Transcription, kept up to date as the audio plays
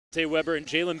Weber and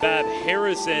Jaylen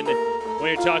Babb-Harrison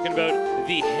when you're talking about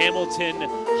the Hamilton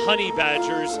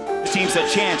Honeybadgers. The team's a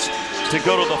chance to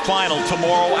go to the final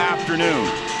tomorrow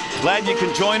afternoon. Glad you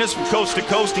can join us from coast to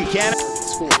coast in Canada.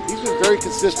 He's been very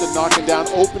consistent knocking down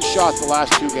open shots the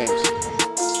last two games.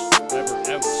 Weber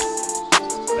out.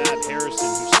 Babb-Harrison,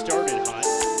 who started hot.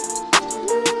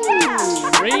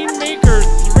 Rainmaker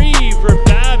 3 for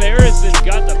Babb-Harrison,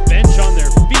 got the bench on their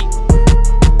feet.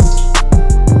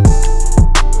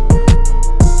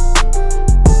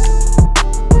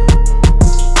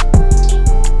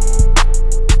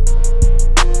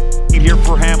 Here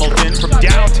for Hamilton from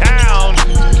downtown.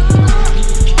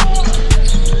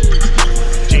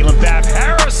 Jaylen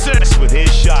Babb-Harrison with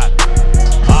his shot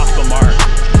off the mark.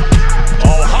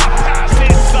 Oh, hot pass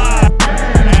inside.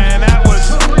 And that was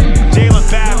Jaylen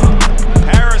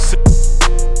Babb-Harrison.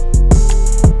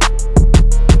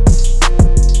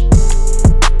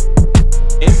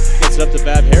 Gets it up to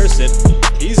Babb-Harrison.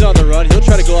 He's on the run. He'll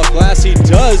try to go off glass. He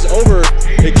does over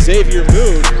Xavier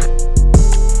Moon.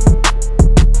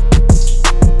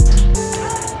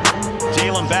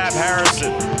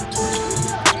 Babb-Harrison.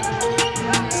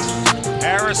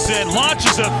 Harrison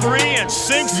launches a three and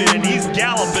sinks it, and he's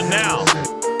galloping now.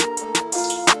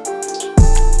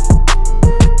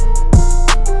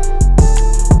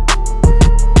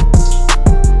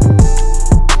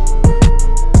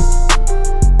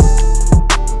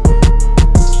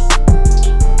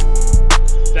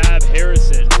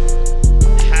 Babb-Harrison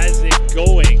has it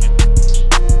going.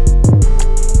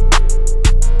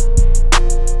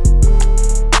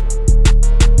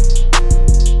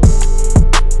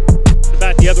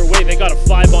 The other way, they got a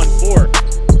 5-on-4.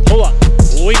 Pull up,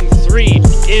 wing 3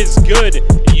 is good.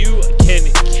 You can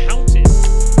count it.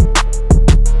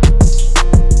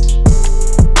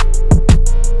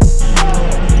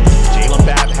 Jaylen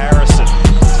Babb-Harrison.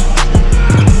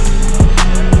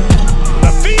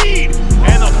 The feed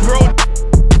and the throw.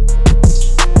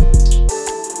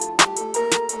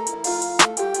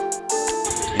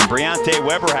 And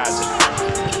Weber has it.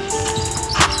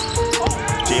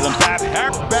 Jaylen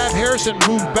Babb-Harrison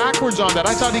moved backwards on that.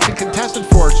 I thought he could contest it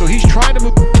for it, so he's trying to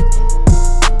move.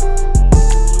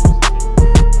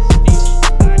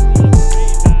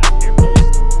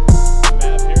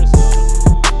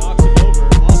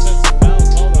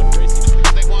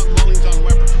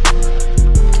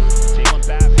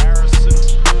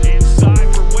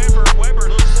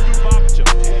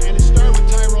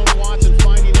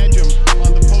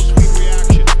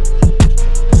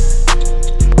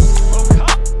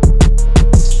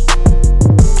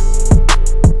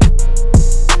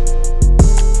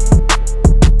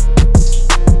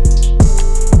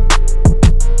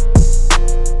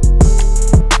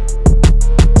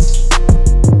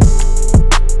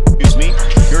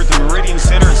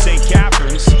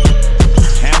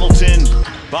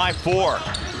 By 4.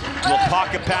 Little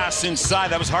pocket pass inside.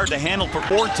 That was hard to handle for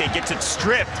Forte. Gets it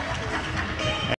stripped.